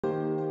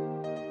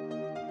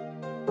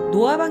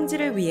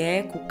노화방지를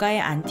위해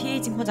고가의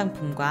안티에이징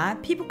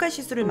화장품과 피부과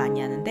시술을 많이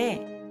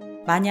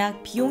하는데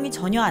만약 비용이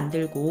전혀 안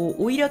들고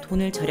오히려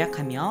돈을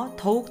절약하며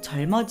더욱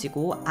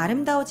젊어지고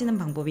아름다워지는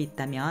방법이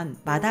있다면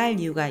마다할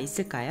이유가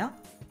있을까요?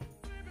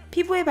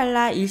 피부에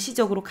발라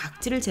일시적으로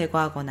각질을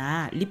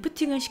제거하거나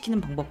리프팅을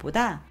시키는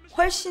방법보다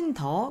훨씬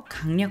더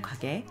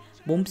강력하게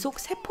몸속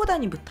세포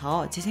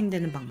단위부터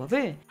재생되는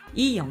방법을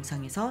이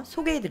영상에서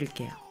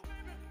소개해드릴게요.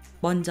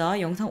 먼저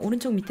영상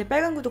오른쪽 밑에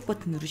빨간 구독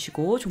버튼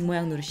누르시고 종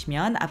모양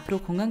누르시면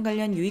앞으로 건강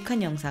관련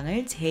유익한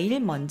영상을 제일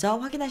먼저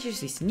확인하실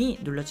수 있으니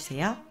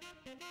눌러주세요.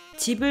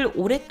 집을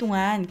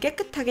오랫동안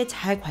깨끗하게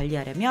잘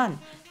관리하려면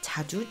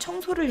자주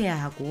청소를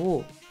해야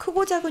하고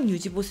크고 작은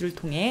유지보수를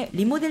통해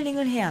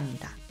리모델링을 해야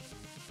합니다.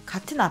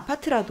 같은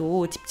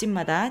아파트라도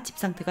집집마다 집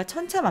상태가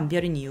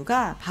천차만별인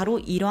이유가 바로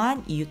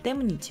이러한 이유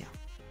때문이지요.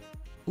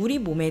 우리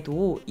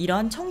몸에도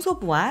이런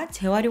청소부와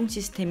재활용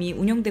시스템이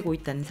운영되고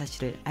있다는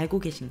사실을 알고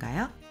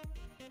계신가요?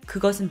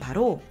 그것은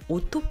바로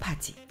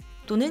오토파지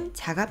또는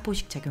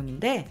자가포식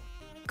작용인데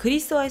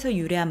그리스어에서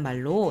유래한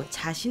말로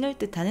자신을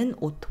뜻하는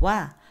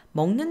오토와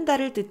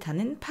먹는다를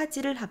뜻하는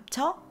파지를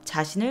합쳐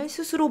자신을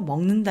스스로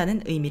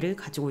먹는다는 의미를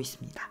가지고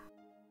있습니다.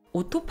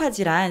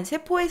 오토파지란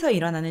세포에서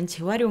일어나는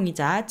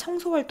재활용이자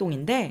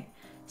청소활동인데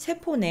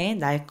세포 내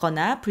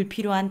낡거나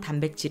불필요한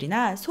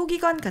단백질이나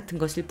소기관 같은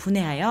것을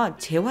분해하여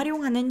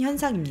재활용하는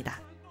현상입니다.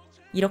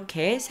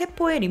 이렇게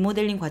세포의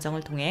리모델링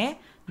과정을 통해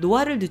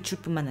노화를 늦출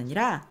뿐만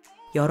아니라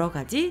여러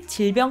가지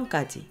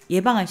질병까지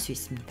예방할 수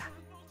있습니다.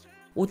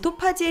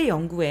 오토파지의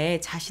연구에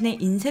자신의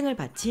인생을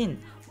바친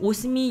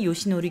오스미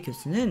요시노리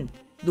교수는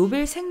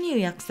노벨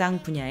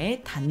생리의학상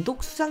분야의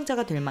단독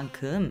수상자가 될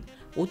만큼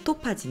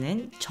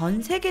오토파지는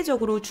전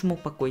세계적으로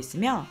주목받고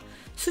있으며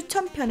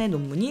수천 편의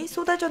논문이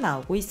쏟아져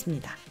나오고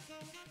있습니다.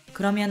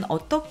 그러면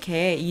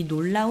어떻게 이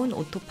놀라운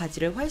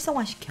오토파지를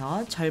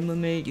활성화시켜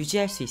젊음을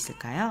유지할 수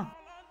있을까요?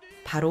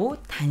 바로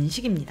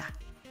단식입니다.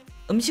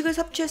 음식을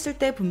섭취했을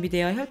때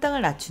분비되어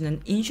혈당을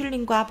낮추는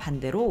인슐린과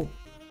반대로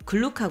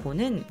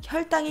글루카곤은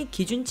혈당이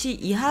기준치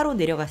이하로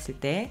내려갔을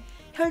때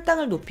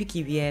혈당을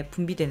높이기 위해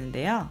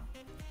분비되는데요.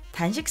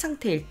 단식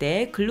상태일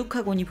때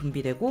글루카곤이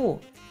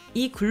분비되고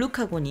이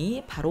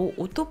글루카곤이 바로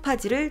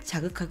오토파지를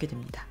자극하게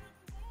됩니다.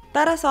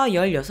 따라서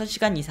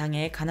 16시간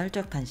이상의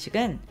간헐적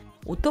단식은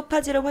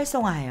오토파지를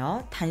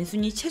활성화하여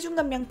단순히 체중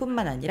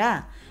감량뿐만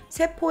아니라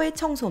세포의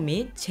청소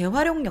및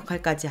재활용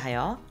역할까지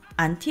하여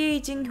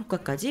안티에이징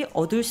효과까지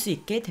얻을 수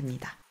있게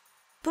됩니다.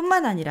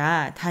 뿐만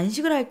아니라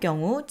단식을 할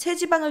경우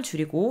체지방을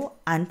줄이고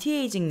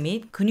안티에이징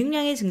및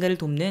근육량의 증가를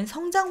돕는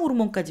성장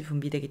호르몬까지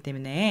분비되기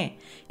때문에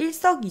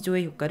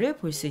일석이조의 효과를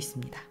볼 수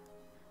있습니다.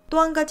 또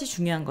한 가지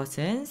중요한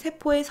것은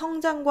세포의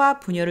성장과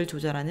분열을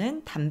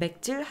조절하는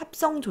단백질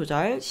합성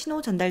조절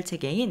신호 전달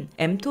체계인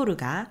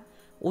엠토르가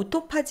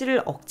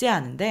오토파지를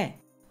억제하는데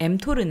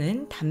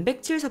엠토르는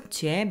단백질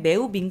섭취에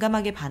매우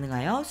민감하게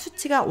반응하여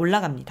수치가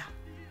올라갑니다.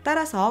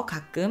 따라서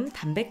가끔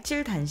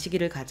단백질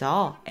단식일을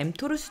가져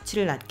엠토르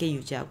수치를 낮게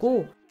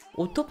유지하고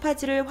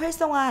오토파지를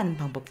활성화하는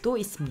방법도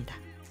있습니다.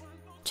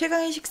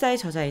 최강의 식사의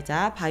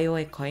저자이자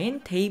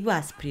바이오해커인 데이브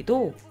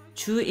아스프리도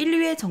주 1,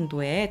 2회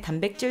정도의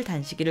단백질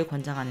단식일을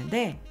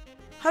권장하는데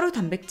하루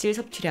단백질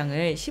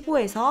섭취량을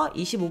 15에서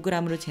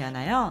 25g으로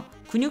제한하여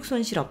근육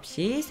손실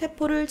없이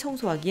세포를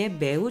청소하기에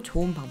매우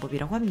좋은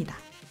방법이라고 합니다.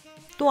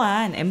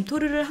 또한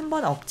엠토르를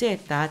한번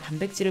억제했다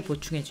단백질을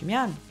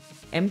보충해주면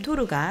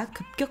엠토르가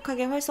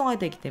급격하게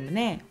활성화되기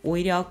때문에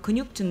오히려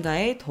근육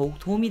증가에 더욱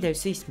도움이 될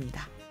수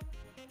있습니다.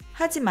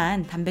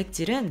 하지만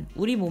단백질은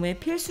우리 몸에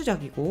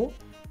필수적이고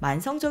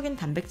만성적인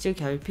단백질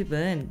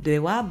결핍은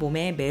뇌와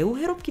몸에 매우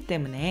해롭기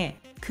때문에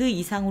그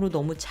이상으로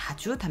너무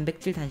자주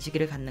단백질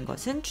단식일을 갖는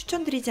것은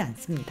추천드리지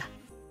않습니다.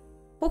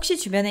 혹시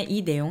주변에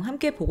이 내용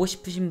함께 보고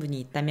싶으신 분이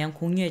있다면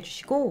공유해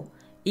주시고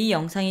이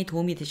영상이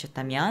도움이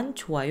되셨다면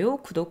좋아요,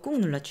 구독 꾹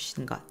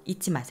눌러주시는 것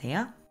잊지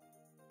마세요.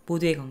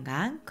 모두의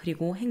건강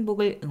그리고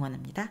행복을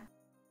응원합니다.